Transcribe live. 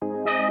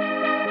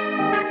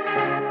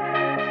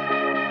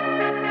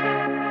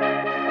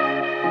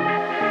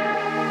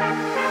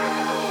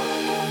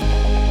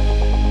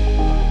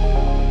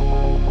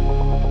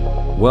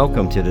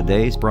Welcome to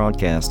today's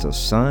broadcast of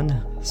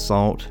Sun,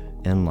 Salt,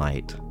 and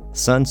Light.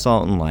 Sun,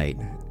 Salt, and Light,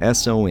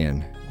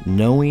 S-O-N,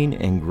 knowing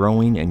and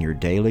growing in your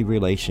daily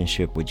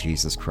relationship with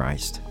Jesus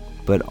Christ,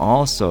 but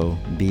also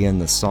being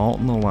the salt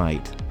and the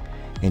light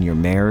in your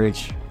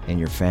marriage, in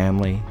your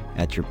family,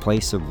 at your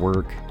place of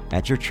work,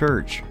 at your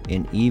church,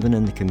 and even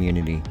in the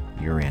community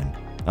you're in.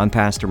 I'm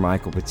Pastor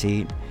Michael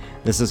Petit.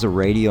 This is a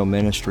radio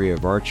ministry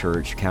of our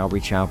church, Calvary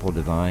Chapel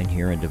Divine,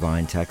 here in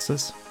Divine,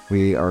 Texas.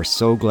 We are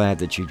so glad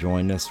that you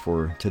joined us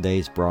for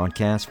today's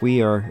broadcast.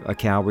 We are a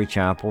Calvary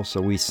Chapel,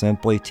 so we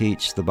simply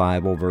teach the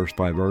Bible verse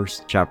by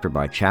verse, chapter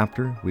by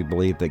chapter. We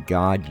believe that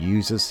God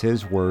uses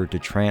His Word to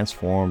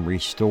transform,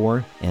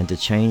 restore, and to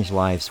change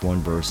lives one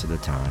verse at a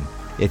time.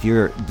 If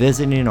you're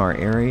visiting our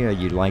area,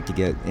 you'd like to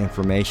get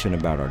information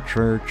about our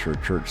church or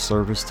church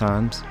service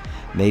times,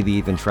 maybe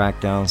even track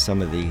down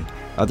some of the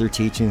other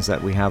teachings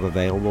that we have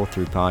available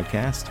through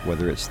podcast,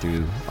 whether it's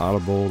through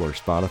Audible or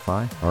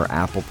Spotify or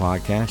Apple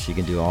Podcasts, you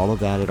can do all of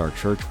that at our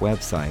church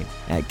website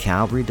at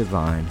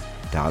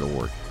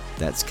calvarydivine.org.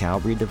 That's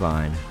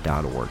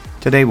calvarydivine.org.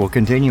 Today we'll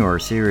continue our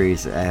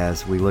series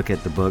as we look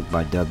at the book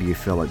by W.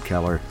 Philip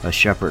Keller, A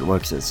Shepherd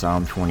Looks at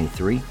Psalm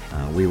 23.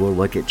 We will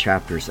look at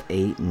chapters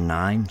 8 and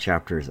 9.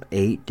 Chapters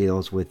 8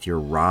 deals with your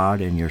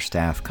rod and your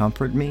staff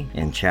comfort me,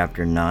 and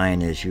chapter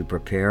 9 is you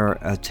prepare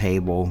a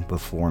table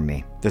before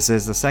me. This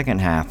is the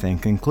second half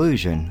and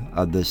conclusion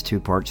of this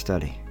two-part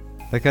study.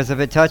 Because if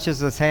it touches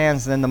his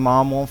hands, then the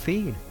mom won't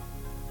feed.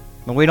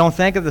 But we don't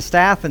think of the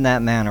staff in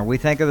that manner. We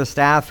think of the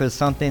staff as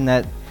something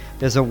that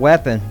is a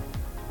weapon.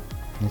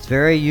 It's a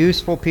very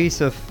useful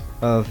piece of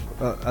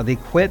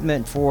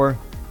equipment for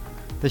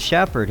the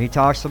shepherd. He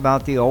talks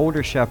about the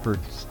older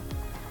shepherds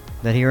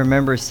that he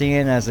remembers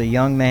seeing as a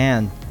young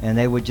man, and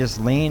they would just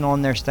lean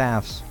on their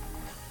staffs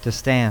to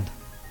stand,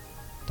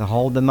 to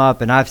hold them up.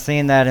 And I've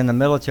seen that in the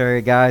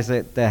military, guys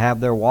that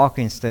have their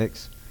walking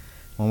sticks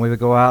when we would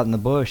go out in the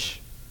bush.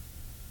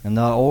 And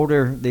the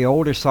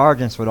older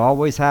sergeants would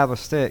always have a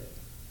stick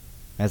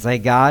as they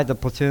guide the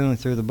platoon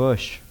through the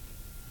bush.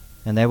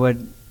 And they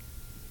would,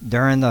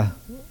 during the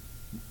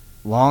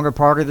longer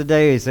part of the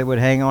days, they would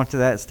hang on to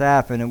that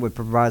staff and it would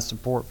provide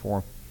support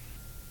for them.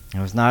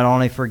 It was not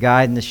only for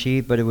guiding the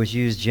sheep, but it was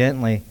used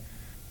gently.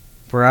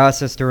 For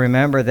us, is to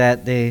remember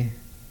that the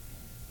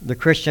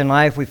Christian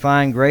life we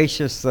find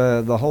gracious,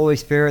 the Holy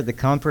Spirit, the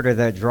Comforter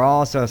that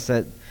draws us,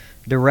 that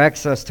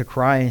directs us to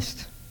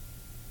Christ.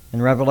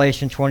 In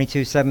Revelation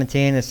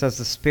 22:17, it says,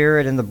 "The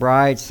Spirit and the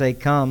bride say,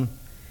 'Come,'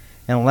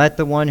 and let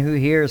the one who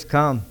hears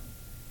come.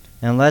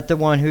 And let the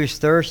one who's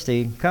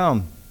thirsty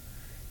come,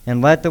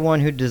 and let the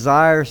one who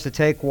desires to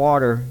take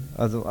water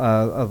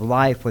of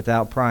life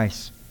without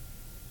price.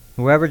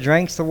 Whoever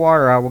drinks the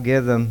water I will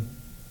give them,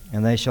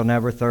 and they shall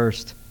never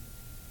thirst."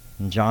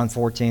 In John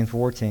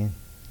 14:14,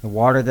 the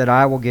water that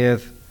I will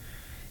give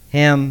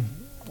him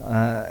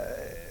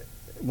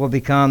will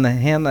become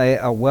him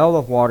a well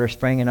of water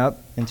springing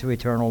up into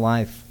eternal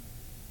life.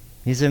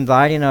 He's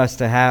inviting us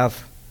to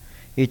have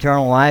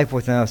eternal life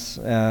with us,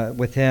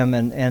 with Him,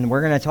 and we're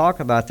going to talk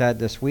about that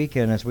this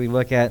weekend as we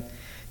look at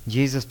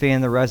Jesus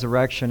being the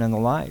resurrection and the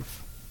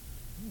life.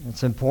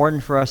 It's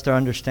important for us to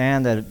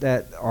understand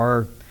that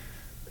our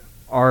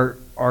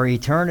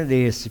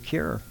eternity is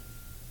secure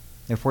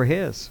if we're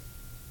His,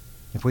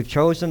 if we've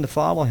chosen to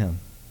follow Him.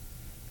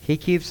 He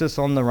keeps us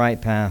on the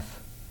right path.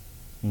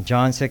 In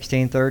John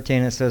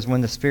 16:13 it says,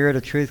 "When the Spirit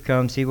of truth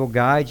comes, He will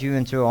guide you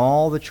into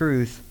all the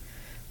truth.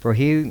 For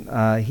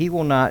he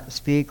will not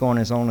speak on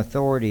his own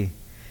authority,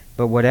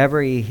 but whatever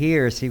he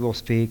hears he will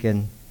speak,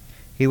 and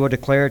he will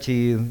declare to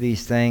you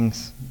these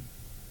things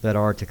that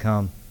are to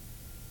come."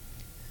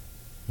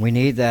 We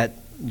need that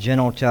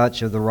gentle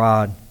touch of the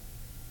rod.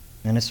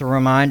 And it's a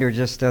reminder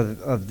just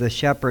of the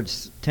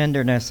shepherd's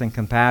tenderness and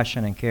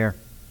compassion and care.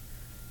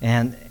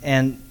 And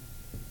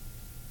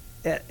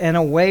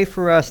a way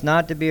for us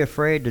not to be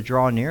afraid to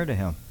draw near to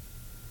Him.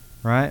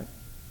 Right?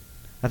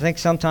 I think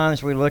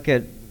sometimes we look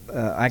at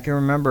I can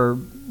remember,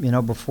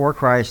 before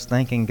Christ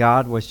thinking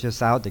God was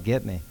just out to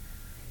get me.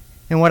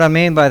 And what I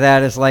mean by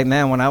that is like,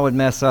 man, when I would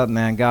mess up,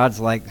 man, God's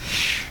like,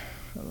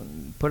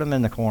 put him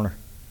in the corner,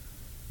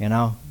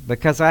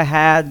 because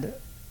that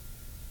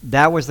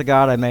was the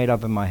God I made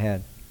up in my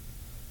head.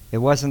 It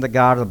wasn't the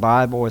God of the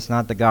Bible. It's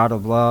not the God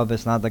of love.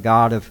 It's not the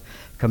God of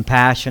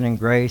compassion and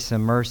grace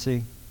and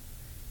mercy.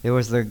 It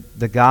was the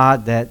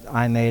God that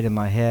I made in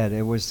my head.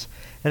 It was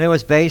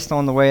based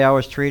on the way I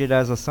was treated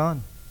as a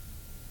son.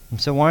 And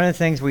so one of the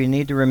things we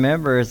need to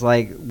remember is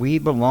like we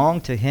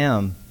belong to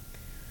Him.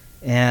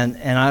 And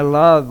I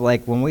love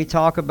like when we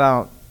talk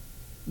about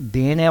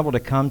being able to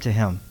come to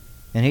Him.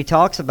 And He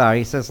talks about it.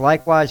 He says,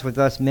 "Likewise with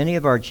us, many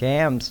of our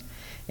jams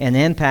and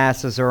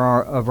impasses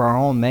are of our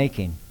own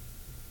making."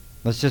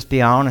 Let's just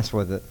be honest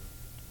with it.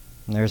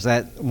 And there's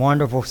that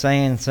wonderful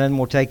saying, "Sin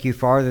will take you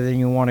farther than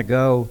you want to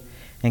go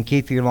and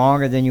keep you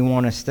longer than you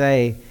want to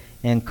stay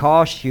and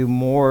cost you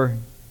more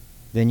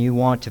than you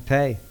want to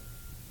pay."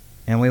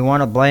 And we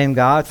want to blame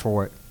God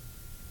for it.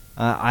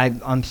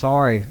 I'm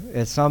sorry.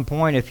 At some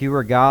point, if you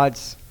were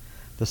God's,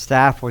 the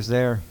staff was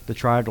there to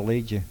try to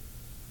lead you.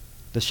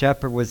 The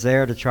shepherd was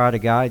there to try to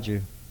guide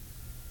you.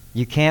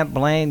 You can't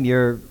blame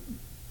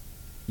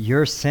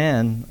your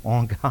sin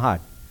on God.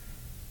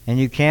 And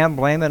you can't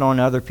blame it on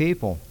other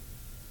people.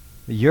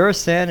 Your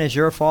sin is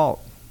your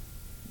fault.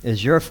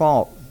 Is your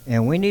fault.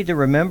 And we need to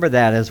remember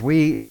that as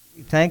we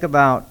think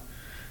about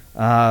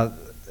the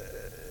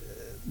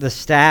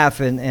staff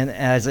and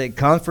as it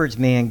comforts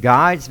me and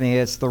guides me.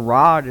 It's the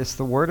rod. It's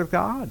the Word of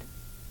God.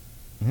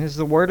 It's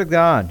the Word of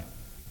God.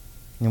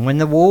 And when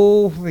the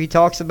wool, he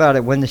talks about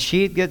it, when the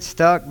sheep get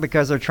stuck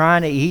because they're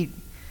trying to eat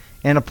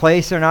in a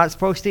place they're not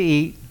supposed to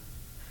eat,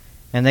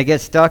 and they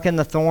get stuck in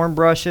the thorn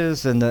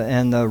brushes and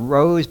the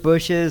rose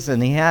bushes,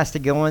 and he has to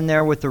go in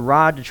there with the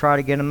rod to try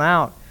to get them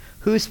out.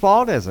 Whose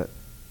fault is it?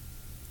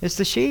 It's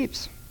the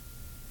sheep's.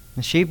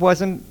 The sheep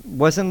wasn't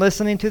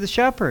listening to the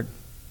shepherd.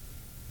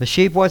 The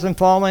sheep wasn't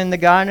following the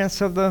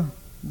guidance of the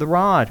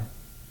rod.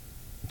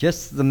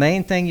 Just the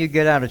main thing you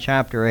get out of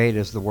chapter 8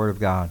 is the Word of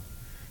God.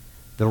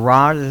 The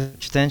rod is an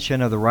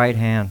extension of the right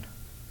hand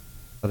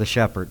of the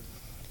shepherd.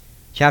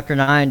 Chapter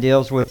 9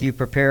 deals with you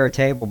prepare a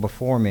table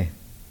before me.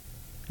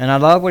 And I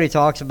love what he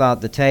talks about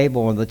the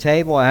table. And the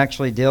table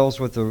actually deals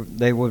with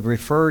they would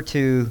refer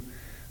to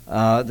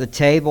the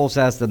tables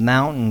as the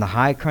mountain, the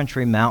high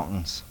country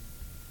mountains.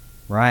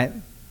 Right?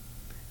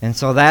 And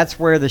so that's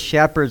where the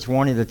shepherds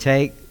wanted to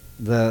take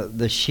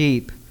the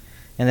sheep.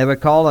 And they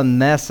would call them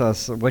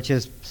mesas, which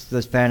is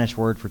the Spanish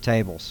word for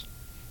tables.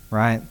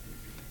 Right?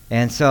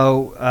 And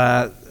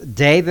so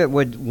David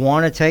would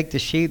want to take the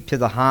sheep to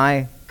the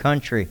high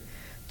country,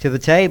 to the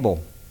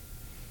table.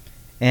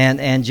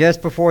 And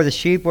just before the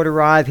sheep would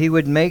arrive, he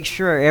would make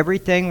sure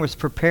everything was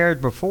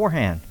prepared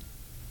beforehand.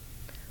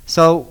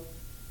 So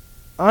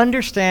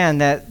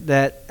understand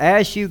that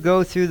as you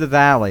go through the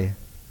valley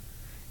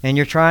and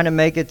you're trying to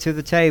make it to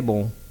the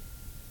table,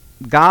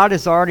 God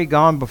has already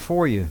gone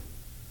before you.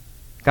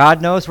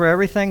 God knows where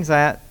everything's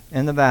at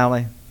in the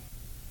valley.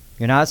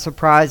 You're not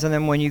surprising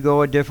him when you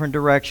go a different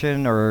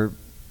direction or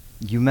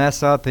you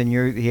mess up and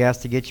he has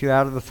to get you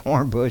out of the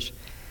thorn bush.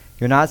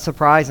 You're not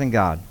surprising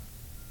God.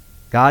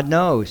 God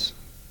knows.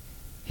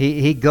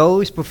 He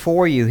goes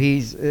before you.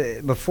 He's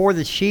before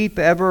the sheep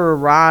ever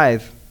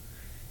arrive,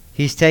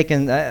 he's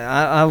taken.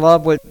 I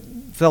love what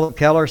Philip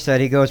Keller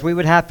said. He goes, we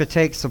would have to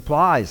take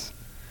supplies.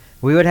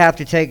 We would have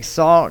to take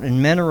salt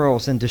and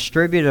minerals and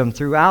distribute them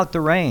throughout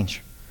the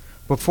range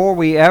before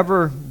we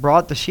ever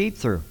brought the sheep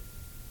through.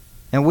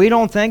 And we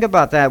don't think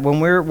about that. When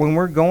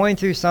we're going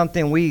through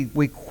something,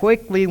 we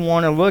quickly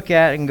want to look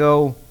at it and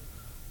go,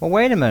 well,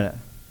 wait a minute.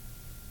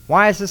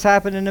 Why is this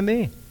happening to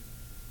me?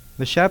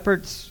 The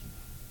shepherd's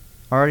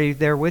already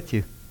there with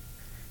you.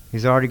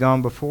 He's already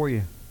gone before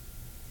you.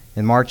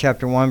 In Mark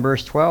chapter 1,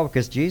 verse 12,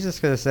 because Jesus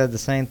could have said the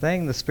same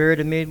thing, the Spirit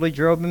immediately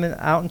drove him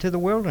out into the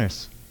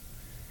wilderness.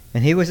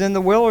 And he was in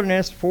the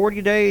wilderness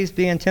 40 days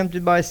being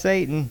tempted by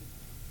Satan.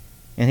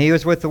 And he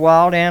was with the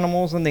wild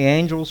animals, and the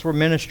angels were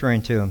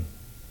ministering to him.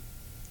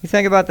 You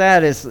think about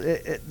that,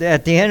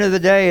 at the end of the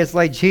day, it's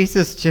like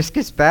Jesus just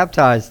gets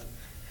baptized.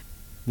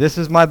 This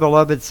is my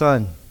beloved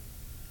Son,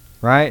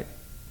 right?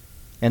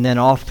 And then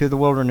off to the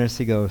wilderness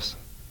he goes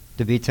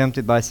to be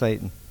tempted by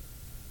Satan.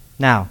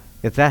 Now,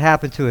 if that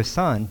happened to his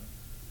Son,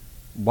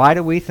 why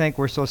do we think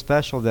we're so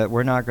special that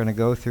we're not going to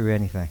go through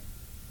anything?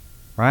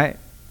 Right?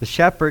 The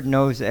shepherd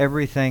knows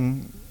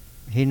everything.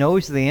 He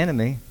knows the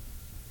enemy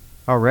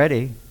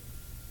already.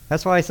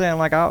 That's why I say,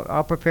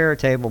 I'll prepare a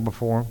table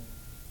before him.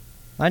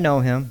 I know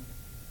him.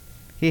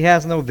 He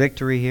has no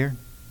victory here.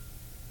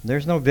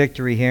 There's no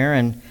victory here.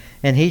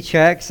 And he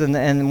checks,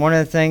 and one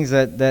of the things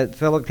that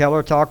Philip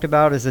Keller talked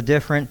about is the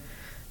different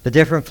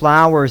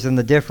flowers and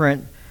the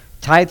different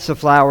types of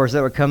flowers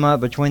that would come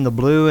up between the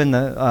blue and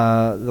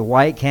the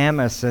white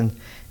camas. And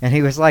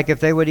he was like, if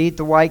they would eat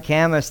the white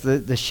camas,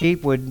 the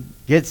sheep would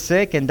get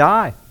sick and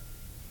die.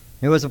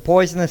 It was a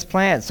poisonous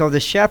plant. So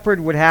the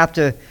shepherd would have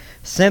to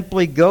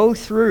simply go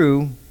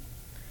through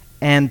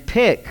and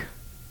pick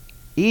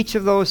each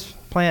of those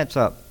plants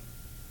up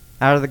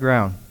out of the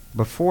ground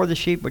before the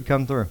sheep would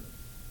come through.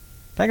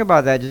 Think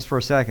about that just for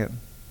a second.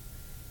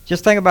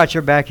 Just think about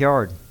your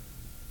backyard,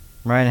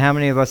 right? And how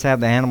many of us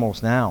have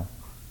animals now?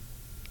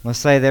 Let's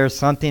say there's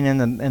something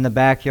in the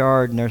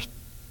backyard, and it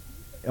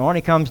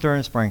only comes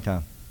during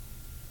springtime,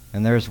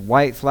 and there's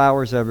white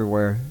flowers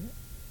everywhere,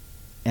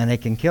 and they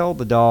can kill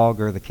the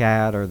dog or the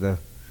cat or the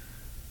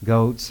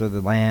goats or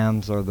the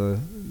lambs or the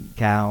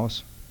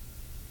cows.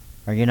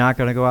 Are you not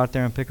going to go out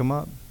there and pick them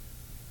up?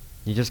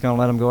 You're just going to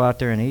let them go out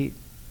there and eat?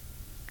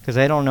 Because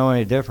they don't know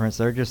any difference.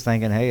 They're just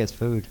thinking, hey, it's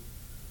food.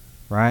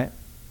 Right?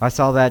 I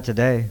saw that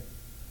today.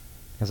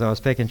 As I was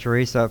picking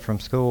Teresa up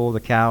from school, the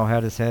cow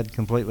had his head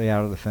completely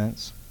out of the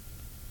fence.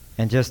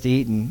 And just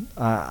eating.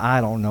 I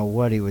don't know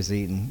what he was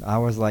eating. I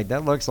was like,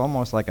 that looks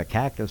almost like a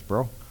cactus,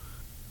 bro.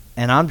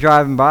 And I'm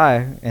driving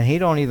by, and he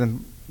don't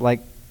even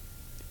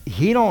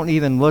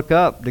look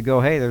up to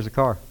go, hey, there's a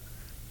car.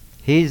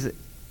 He's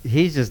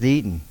just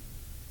eating.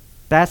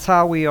 That's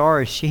how we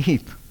are as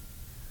sheep.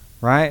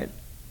 Right?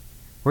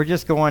 We're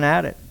just going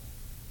at it.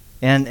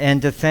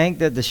 And to think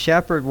that the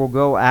shepherd will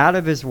go out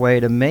of his way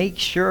to make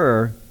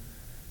sure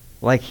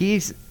Like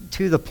he's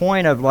to the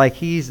point of like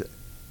he's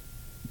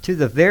to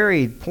the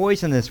very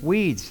poisonous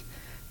weeds.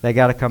 They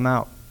got to come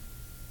out.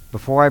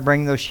 Before I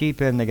bring those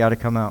sheep in, they got to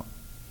come out.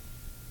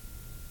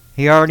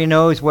 He already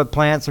knows what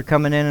plants are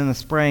coming in the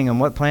spring and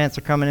what plants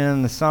are coming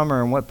in the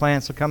summer and what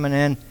plants are coming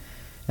in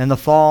the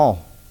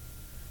fall.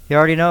 He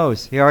already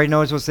knows. He already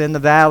knows what's in the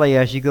valley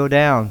as you go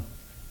down.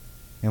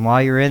 And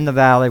while you're in the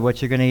valley,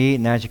 what you're going to eat,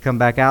 and as you come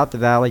back out the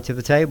valley to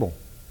the table.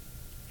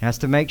 He has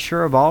to make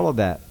sure of all of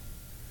that.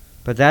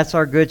 But that's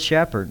our good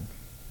shepherd.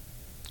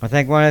 I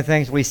think one of the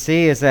things we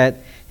see is that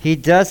he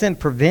doesn't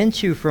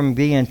prevent you from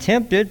being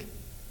tempted.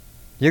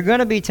 You're going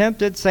to be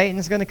tempted.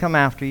 Satan's going to come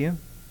after you.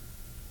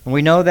 And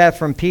we know that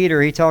from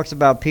Peter. He talks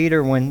about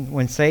Peter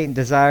when Satan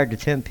desired to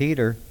tempt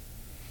Peter.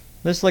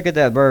 Let's look at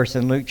that verse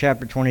in Luke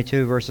chapter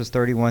 22, verses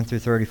 31 through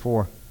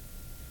 34.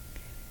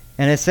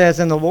 And it says,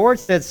 "And the Lord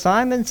said,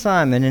 Simon,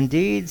 Simon,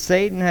 indeed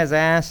Satan has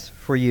asked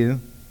for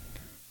you,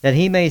 that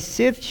he may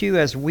sift you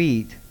as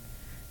wheat.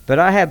 But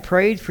I have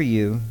prayed for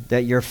you,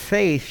 that your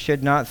faith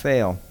should not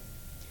fail.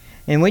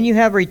 And when you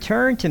have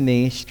returned to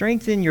me,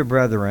 strengthen your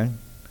brethren.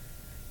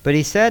 But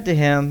he said to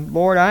him,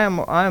 Lord, I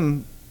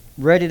am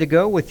ready to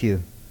go with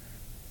you,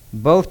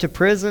 both to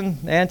prison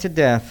and to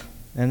death.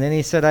 And then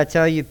he said, I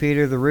tell you,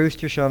 Peter, the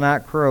rooster shall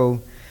not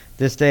crow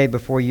this day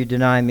before you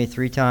deny me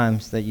 3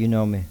 times that you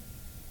know me."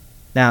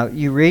 Now,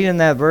 you read in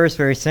that verse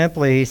very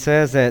simply, he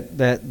says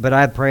that but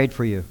I prayed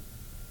for you.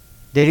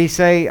 Did he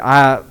say,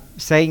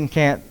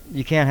 Satan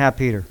you can't have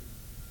Peter?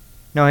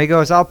 No, he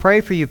goes, I'll pray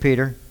for you,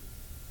 Peter,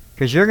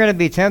 because you're going to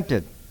be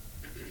tempted.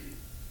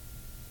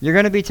 You're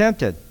going to be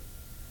tempted.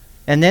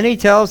 And then he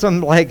tells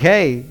him, like,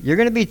 hey, you're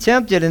going to be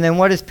tempted. And then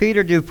what does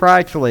Peter do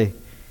pridefully?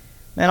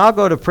 Man, I'll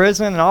go to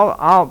prison and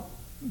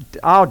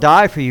I'll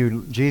die for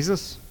you,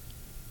 Jesus.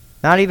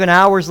 Not even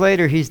hours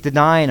later, he's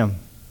denying him.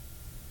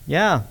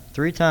 Yeah,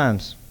 3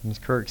 times, as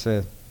Kirk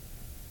said.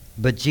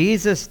 But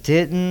Jesus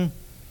didn't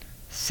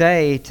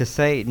say to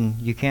Satan,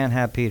 you can't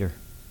have Peter.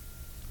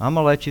 I'm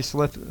going to let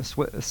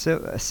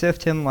you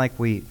sift him like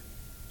wheat.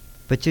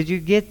 But did you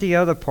get the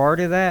other part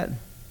of that?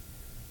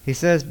 He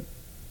says,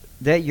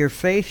 that your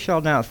faith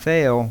shall not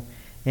fail,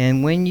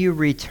 and when you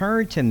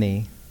return to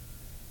me,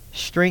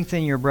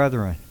 strengthen your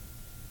brethren.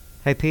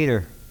 Hey,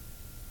 Peter,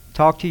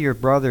 talk to your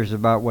brothers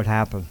about what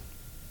happened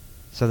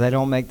so they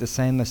don't make the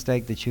same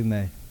mistake that you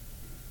made.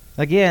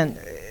 Again,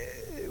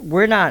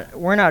 we're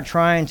not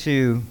trying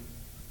to,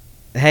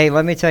 hey,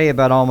 let me tell you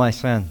about all my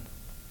sin.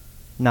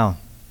 No.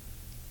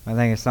 I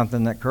think it's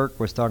something that Kirk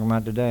was talking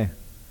about today.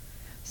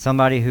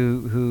 Somebody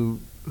who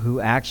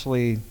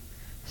actually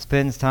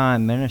spends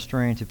time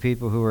ministering to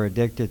people who are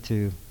addicted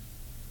to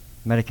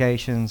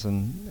medications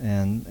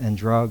and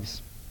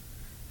drugs.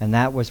 And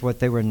that was what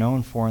they were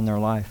known for in their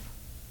life.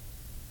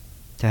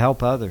 To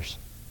help others.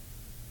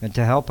 And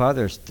to help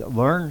others. To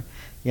learn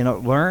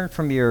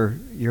from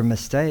your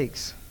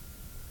mistakes.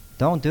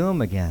 Don't do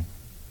them again.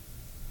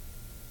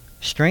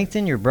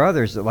 Strengthen your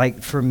brothers.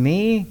 Like for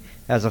me,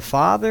 as a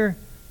father,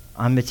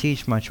 I'm to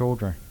teach my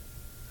children.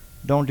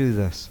 Don't do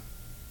this.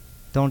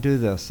 Don't do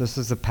this. This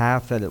is the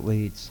path that it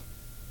leads.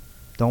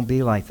 Don't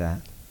be like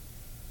that.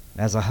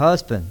 As a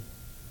husband,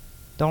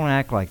 don't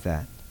act like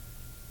that.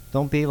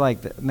 Don't be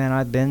like that. Man,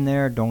 I've been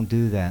there. Don't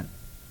do that.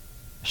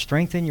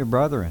 Strengthen your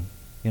brethren.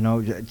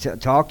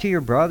 Talk to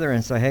your brother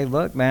and say, hey,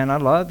 look, man, I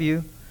love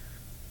you.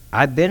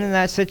 I've been in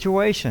that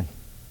situation.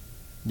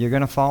 You're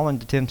going to fall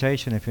into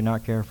temptation if you're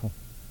not careful.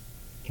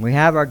 We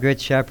have our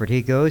good shepherd.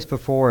 He goes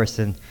before us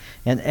in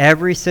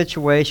every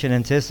situation,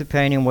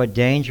 anticipating what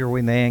danger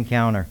we may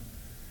encounter.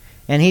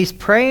 And he's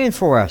praying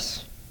for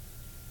us.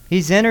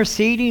 He's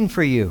interceding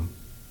for you.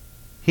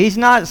 He's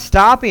not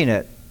stopping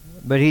it,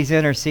 but he's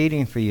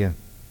interceding for you.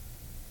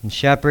 And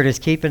shepherd is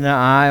keeping an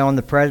eye on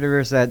the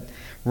predators that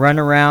run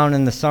around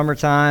in the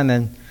summertime,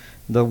 and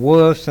the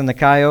wolves and the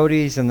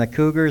coyotes and the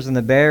cougars and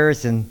the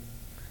bears. And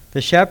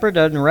the shepherd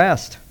doesn't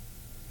rest.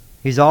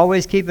 He's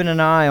always keeping an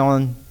eye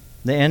on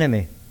the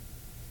enemy.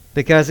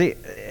 Because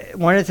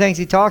one of the things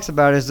he talks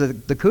about is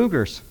the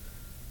cougars.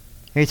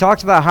 He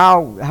talks about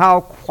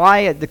how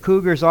quiet the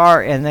cougars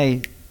are, and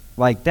they,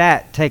 like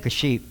that, take a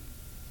sheep.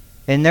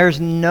 And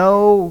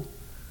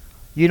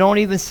you don't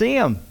even see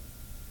them.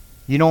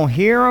 You don't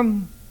hear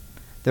them.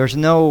 There's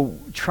no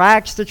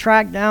tracks to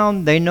track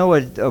down. They know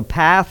a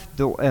path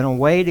and a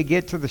way to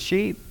get to the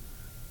sheep.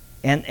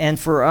 And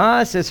for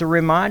us, it's a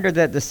reminder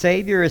that the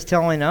Savior is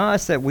telling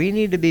us that we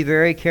need to be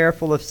very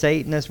careful of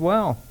Satan as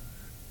well.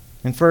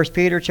 In 1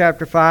 Peter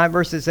chapter 5,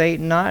 verses 8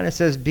 and 9, it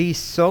says, be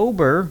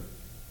sober,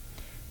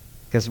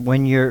 because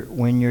when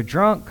you're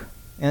drunk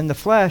in the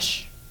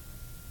flesh,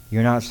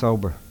 you're not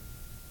sober.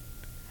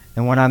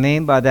 And what I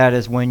mean by that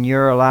is when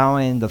you're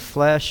allowing the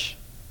flesh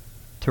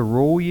to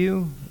rule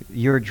you,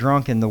 you're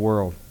drunk in the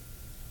world.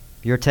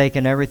 You're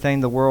taking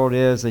everything the world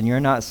is, and you're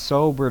not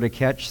sober to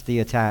catch the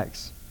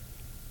attacks.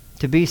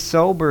 To be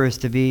sober is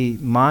to be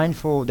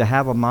mindful, to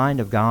have a mind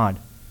of God,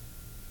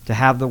 to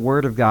have the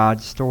Word of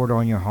God stored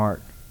on your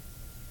heart,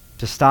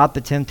 to stop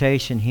the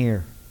temptation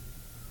here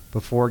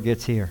before it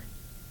gets here.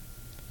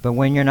 But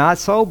when you're not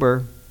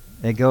sober,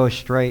 it goes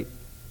straight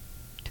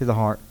to the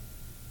heart.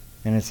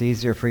 And it's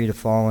easier for you to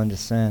fall into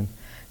sin.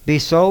 Be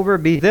sober,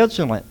 be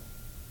vigilant.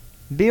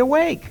 Be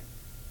awake.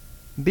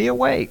 Be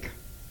awake.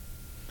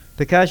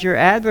 Because your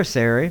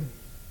adversary,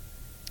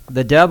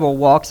 the devil,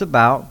 walks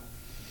about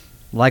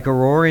like a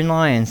roaring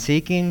lion,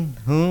 seeking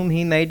whom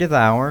he may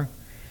devour.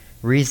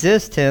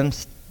 Resist him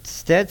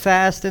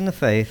steadfast in the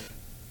faith,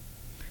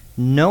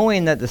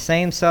 knowing that the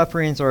same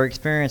sufferings are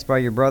experienced by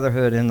your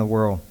brotherhood in the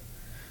world.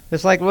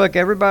 It's like, look,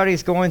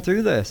 everybody's going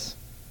through this.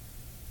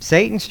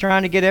 Satan's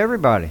trying to get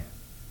everybody.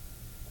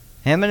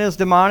 Him and his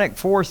demonic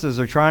forces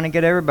are trying to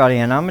get everybody.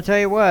 And I'm going to tell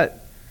you what,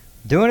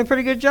 doing a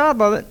pretty good job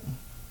of it.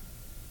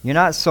 You're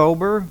not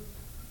sober.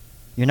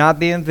 You're not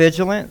being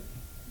vigilant.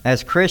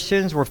 As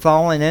Christians, we're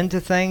falling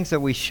into things that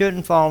we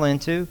shouldn't fall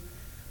into.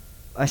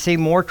 I see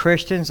more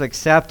Christians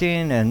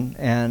accepting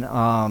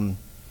and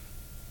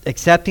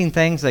accepting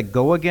things that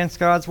go against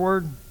God's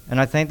Word. And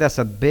I think that's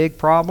a big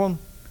problem.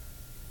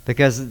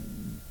 Because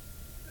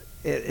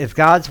if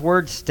God's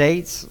Word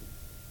states,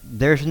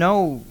 there's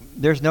no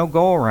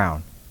go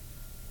around.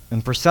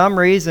 And for some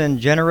reason,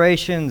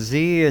 Generation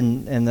Z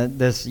and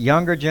this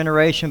younger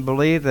generation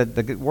believe that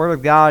the Word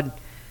of God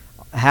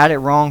had it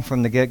wrong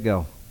from the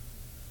get-go.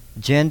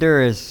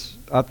 Gender is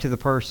up to the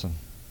person.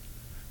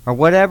 Or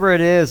whatever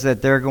it is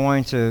that they're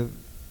going to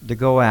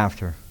go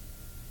after.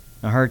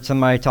 I heard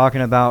somebody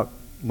talking about,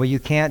 well, you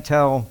can't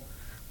tell.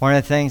 One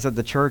of the things that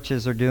the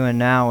churches are doing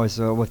now is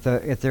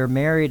if they're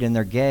married and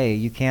they're gay,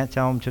 you can't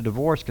tell them to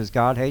divorce because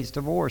God hates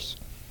divorce.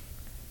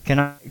 Can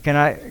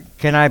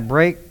I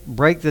break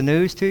the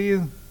news to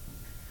you?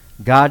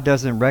 God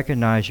doesn't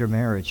recognize your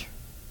marriage.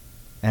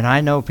 And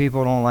I know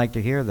people don't like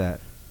to hear that.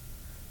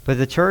 But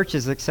the church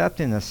is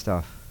accepting this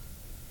stuff.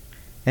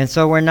 And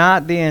so we're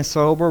not being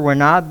sober, we're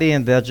not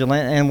being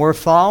vigilant, and we're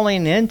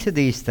falling into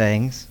these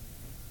things.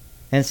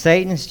 And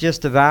Satan's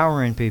just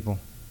devouring people.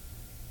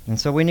 And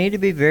so we need to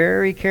be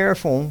very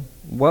careful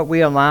what we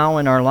allow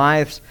in our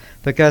lives,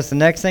 because the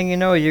next thing you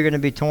know, you're going to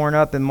be torn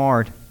up and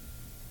marred.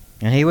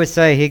 And he would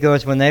say, he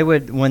goes, when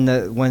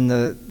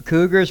the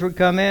cougars would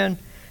come in,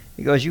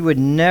 he goes, you would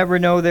never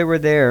know they were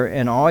there,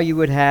 and all you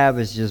would have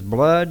is just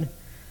blood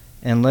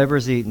and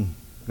livers eaten,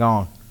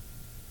 gone.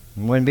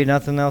 There wouldn't be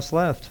nothing else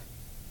left.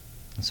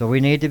 So we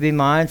need to be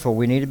mindful.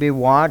 We need to be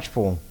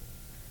watchful,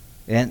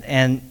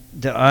 and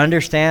to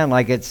understand,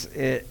 like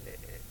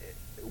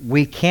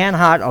we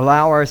cannot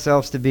allow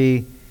ourselves to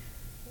be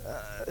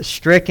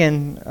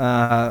stricken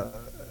and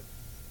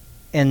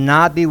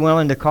not be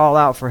willing to call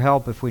out for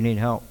help if we need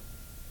help.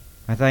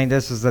 I think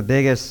this is the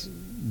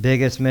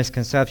biggest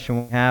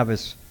misconception we have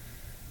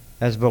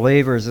as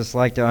believers. It's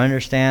like to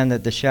understand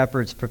that the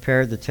shepherds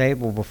prepared the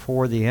table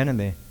before the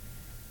enemy.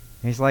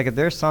 He's like, if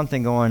there's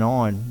something going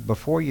on,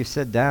 before you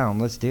sit down,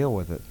 let's deal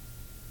with it.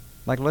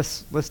 Like,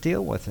 let's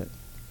deal with it.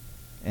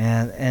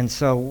 And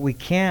so we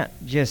can't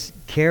just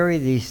carry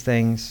these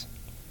things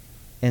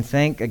and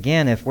think,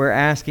 again, if we're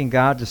asking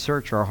God to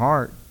search our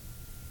heart,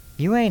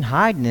 you ain't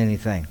hiding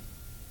anything.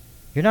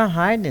 You're not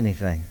hiding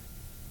anything.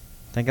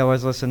 I think I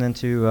was listening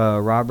to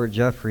Robert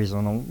Jeffries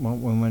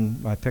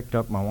when I picked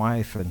up my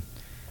wife,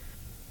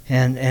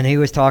 and he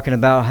was talking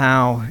about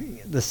how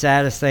the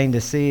saddest thing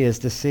to see is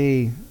to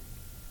see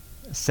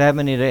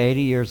 70 to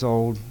 80 years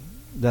old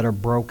that are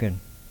broken,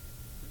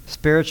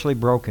 spiritually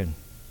broken.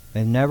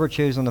 They've never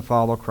chosen to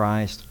follow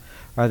Christ,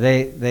 or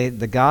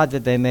the God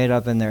that they made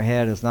up in their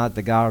head is not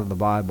the God of the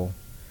Bible,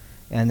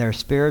 and they're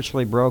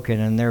spiritually broken,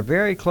 and they're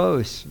very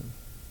close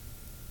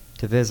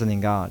to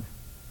visiting God,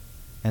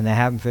 and they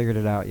haven't figured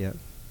it out yet.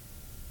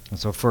 And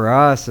so for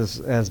us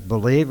as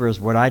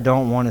believers, what I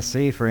don't want to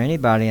see for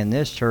anybody in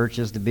this church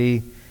is to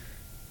be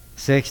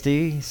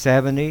 60,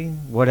 70,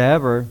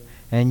 whatever,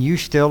 and you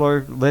still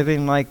are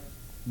living like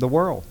the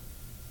world.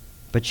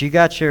 But you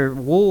got your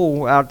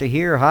wool out to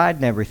here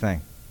hiding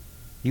everything.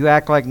 You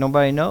act like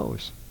nobody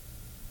knows.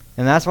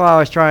 And that's why I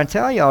was trying to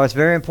tell y'all, it's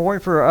very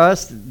important for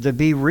us to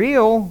be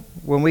real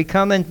when we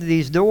come into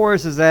these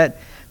doors, is that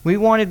we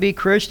want to be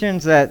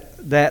Christians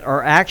that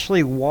are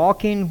actually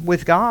walking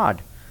with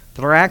God,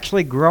 that are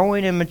actually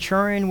growing and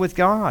maturing with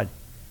God.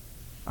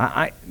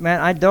 I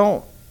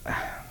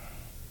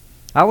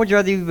would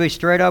rather you be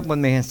straight up with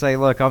me and say,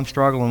 look, I'm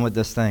struggling with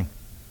this thing.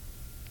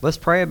 Let's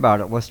pray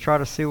about it. Let's try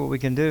to see what we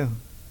can do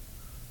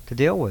to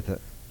deal with it.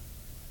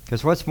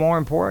 Because what's more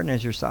important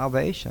is your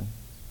salvation.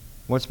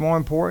 What's more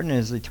important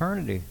is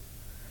eternity.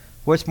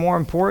 What's more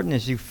important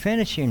is you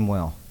finishing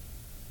well.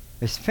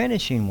 It's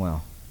finishing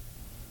well.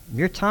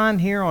 Your time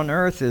here on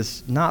earth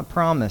is not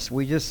promised.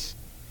 We just,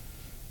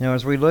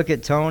 as we look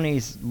at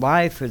Tony's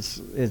life,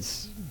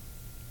 it's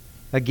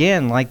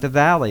again like the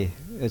valley.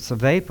 It's a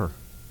vapor.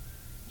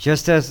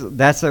 Just as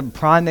that's a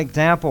prime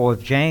example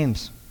of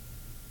James,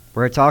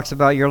 where it talks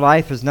about your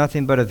life is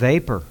nothing but a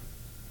vapor.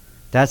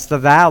 That's the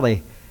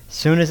valley. As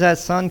soon as that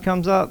sun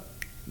comes up,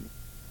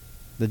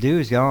 the dew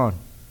is gone.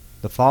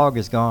 The fog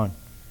is gone.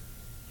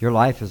 Your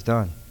life is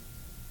done.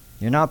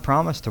 You're not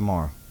promised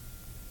tomorrow.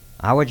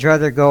 I would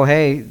rather go,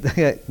 hey,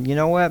 you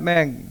know what,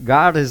 man?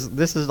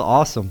 This is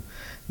awesome.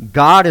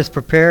 God is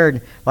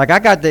prepared. Like, I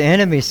got the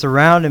enemy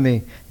surrounding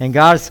me, and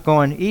God's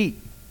going, eat.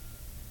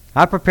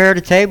 I prepared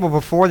a table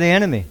before the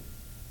enemy.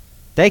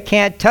 They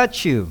can't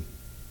touch you.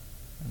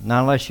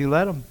 Not unless you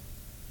let them.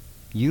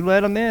 You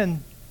let them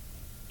in,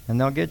 and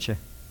they'll get you.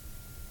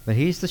 But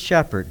he's the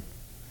shepherd.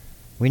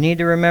 We need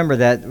to remember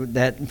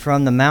that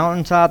from the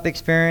mountaintop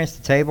experience,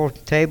 the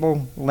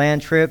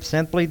tableland trip,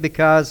 simply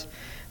because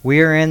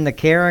we are in the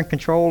care and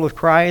control of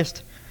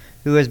Christ,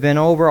 who has been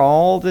over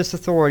all this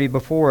authority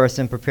before us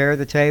and prepared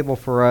the table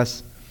for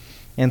us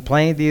in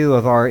plain view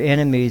of our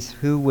enemies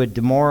who would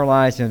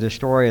demoralize and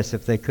destroy us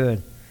if they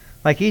could.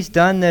 Like, he's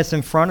done this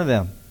in front of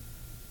them.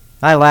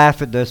 I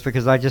laugh at this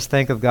because I just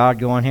think of God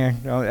going here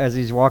as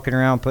he's walking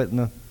around putting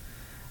the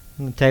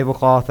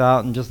tablecloth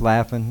out and just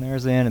laughing.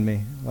 There's the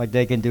enemy. Like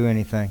they can do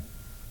anything.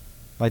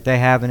 Like they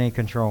have any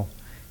control.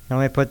 You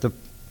know, they put the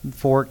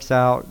forks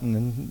out and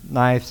the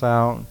knives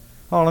out.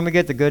 Oh, let me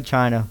get the good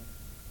china.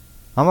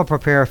 I'm going to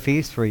prepare a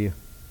feast for you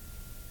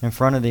in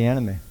front of the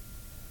enemy.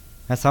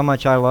 That's how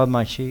much I love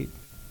my sheep.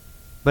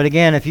 But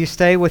again, if you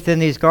stay within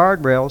these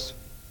guardrails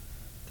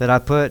that I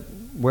put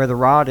where the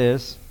rod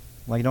is,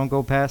 like don't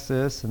go past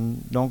this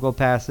and don't go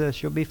past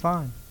this, you'll be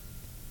fine.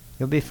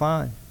 You'll be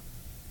fine.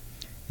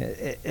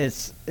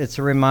 It's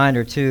a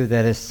reminder, too,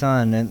 that his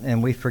son,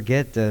 and we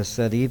forget this,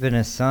 that even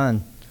his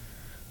son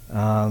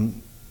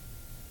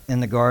in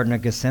the Garden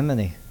of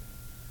Gethsemane,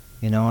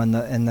 you know, in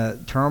the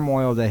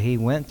turmoil that he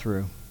went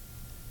through,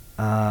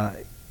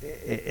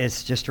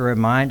 it's just a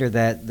reminder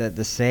that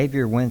the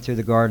Savior went through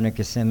the Garden of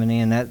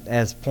Gethsemane, and that,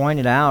 as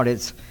pointed out,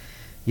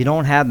 you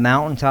don't have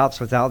mountaintops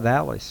without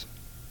valleys.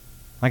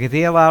 Like if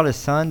he allowed his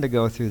son to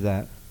go through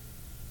that.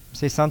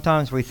 See,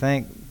 sometimes we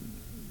think,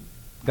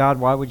 God,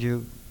 why would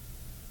you?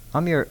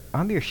 I'm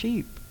your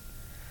sheep.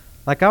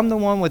 Like I'm the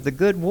one with the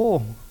good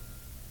wool.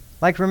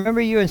 Like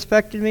remember you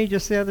inspected me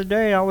just the other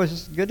day. I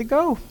was good to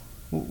go.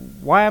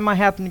 Why am I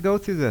having to go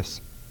through this?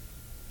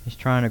 He's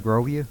trying to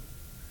grow you.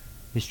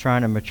 He's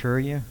trying to mature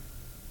you.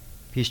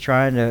 He's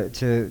trying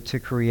to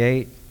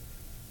create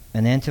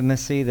an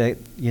intimacy that,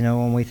 you know,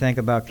 when we think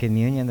about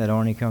communion, that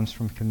only comes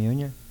from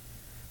communion.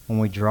 When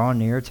we draw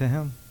near to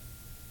him,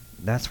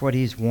 that's what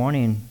he's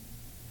wanting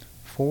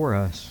for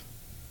us.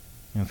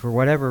 And for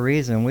whatever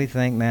reason, we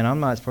think, man, I'm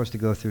not supposed to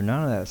go through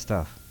none of that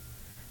stuff.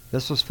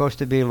 This was supposed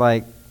to be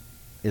like,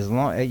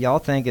 y'all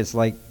think it's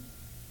like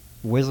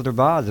Wizard of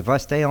Oz. If I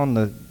stay on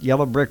the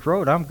yellow brick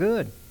road, I'm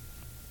good.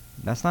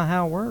 That's not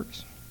how it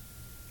works,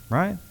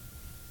 right?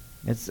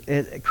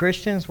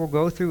 Christians will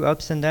go through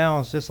ups and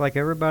downs just like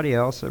everybody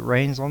else. It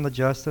rains on the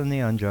just and the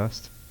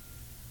unjust.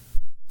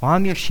 Well,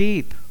 I'm your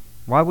sheep.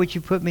 Why would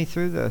you put me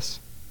through this?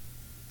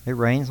 It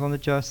rains on the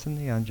just and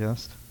the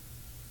unjust.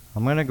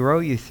 I'm going to grow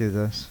you through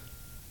this.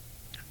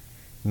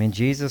 I mean,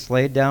 Jesus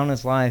laid down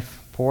his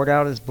life, poured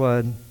out his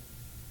blood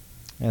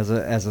as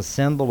a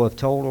symbol of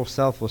total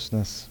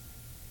selflessness.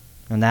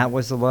 And that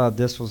was the love.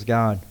 This was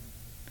God.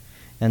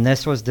 And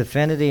this was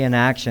divinity in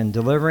action,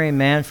 delivering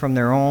man from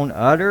their own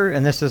utter,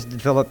 and this is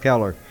Philip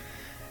Keller.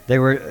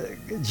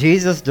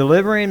 Jesus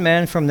delivering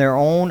men from their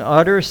own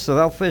utter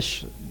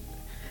selfish,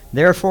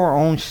 therefore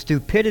own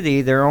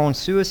stupidity, their own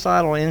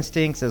suicidal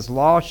instincts as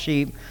lost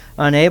sheep,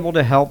 unable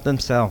to help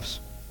themselves.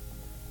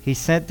 He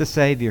sent the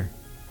Savior,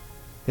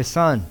 his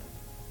Son.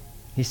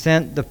 He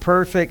sent the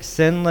perfect,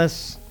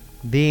 sinless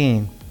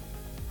being,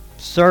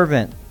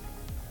 servant,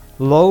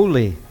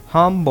 lowly,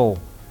 humble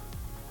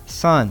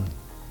Son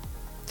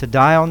to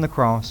die on the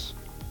cross,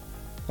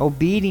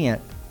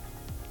 obedient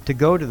to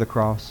go to the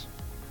cross.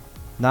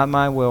 Not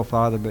my will,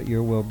 Father, but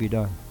your will be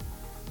done.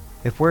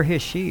 If we're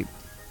his sheep,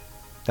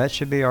 that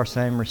should be our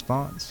same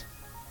response.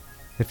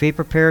 If he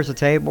prepares a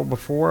table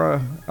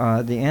before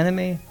the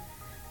enemy,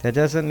 that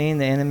doesn't mean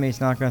the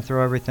enemy's not going to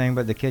throw everything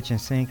but the kitchen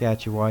sink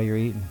at you while you're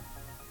eating.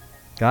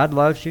 God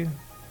loves you,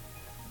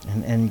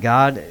 and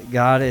God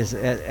is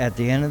at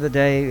the end of the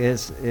day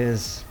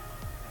is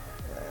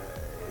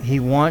he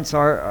wants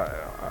our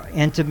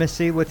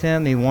intimacy with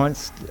him. He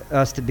wants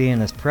us to be in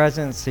his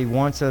presence. He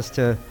wants us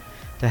to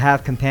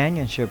have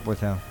companionship with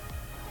him.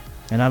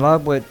 And I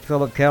love what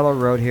Philip Keller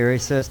wrote here. He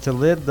says, to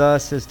live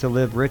thus is to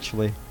live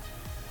richly.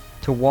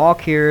 To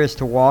walk here is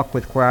to walk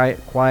with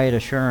quiet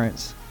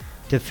assurance.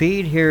 To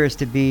feed here is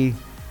to be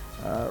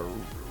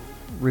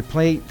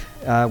replete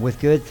with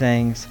good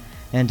things.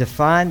 And to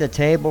find the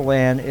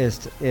tableland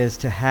is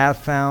to have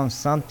found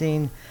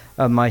something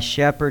of my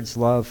shepherd's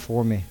love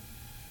for me.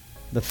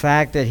 The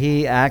fact that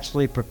he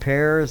actually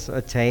prepares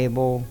a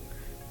table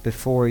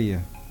before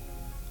you.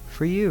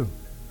 For you.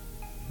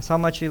 That's how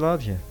much he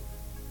loves you.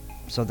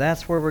 So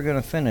that's where we're going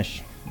to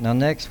finish. Now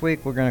next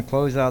week we're going to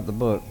close out the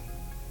book.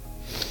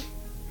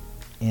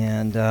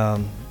 And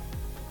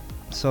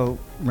so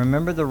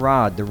remember the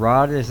rod. The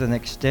rod is an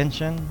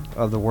extension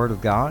of the Word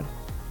of God.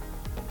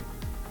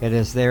 It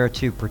is there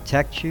to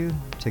protect you,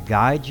 to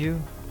guide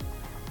you,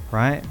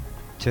 right?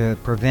 To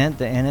prevent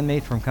the enemy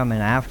from coming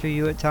after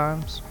you at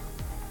times.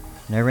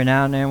 And every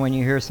now and then when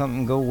you hear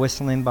something go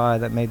whistling by,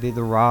 that may be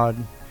the rod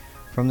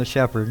from the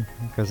shepherd,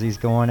 because he's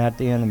going at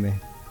the enemy.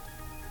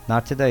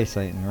 Not today,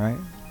 Satan, right?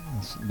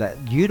 That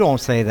you don't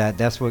say that.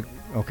 That's what.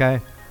 Okay.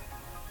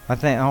 I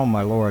think. Oh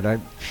my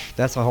Lord.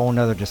 That's a whole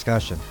nother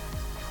discussion.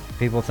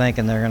 People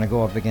thinking they're going to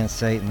go up against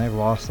Satan, they've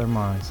lost their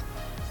minds.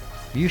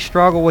 You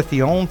struggle with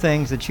the own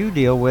things that you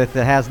deal with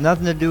that has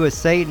nothing to do with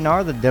Satan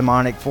or the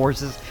demonic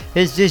forces.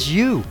 It's just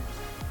you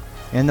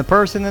and the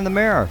person in the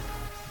mirror.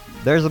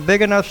 There's a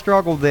big enough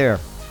struggle there.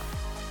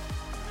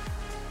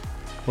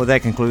 Well,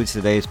 that concludes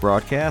today's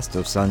broadcast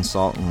of Sun,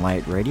 Salt, and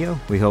Light Radio.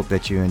 We hope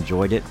that you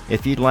enjoyed it.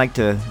 If you'd like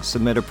to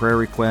submit a prayer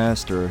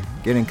request or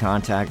get in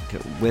contact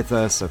with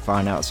us or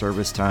find out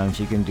service times,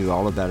 you can do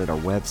all of that at our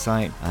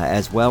website,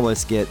 as well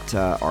as get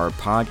our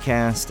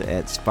podcast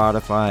at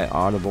Spotify,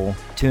 Audible,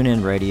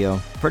 TuneIn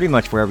Radio. Pretty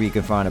much wherever you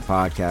can find a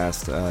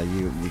podcast,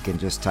 you can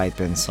just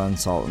type in Sun,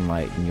 Salt, and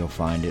Light and you'll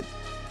find it.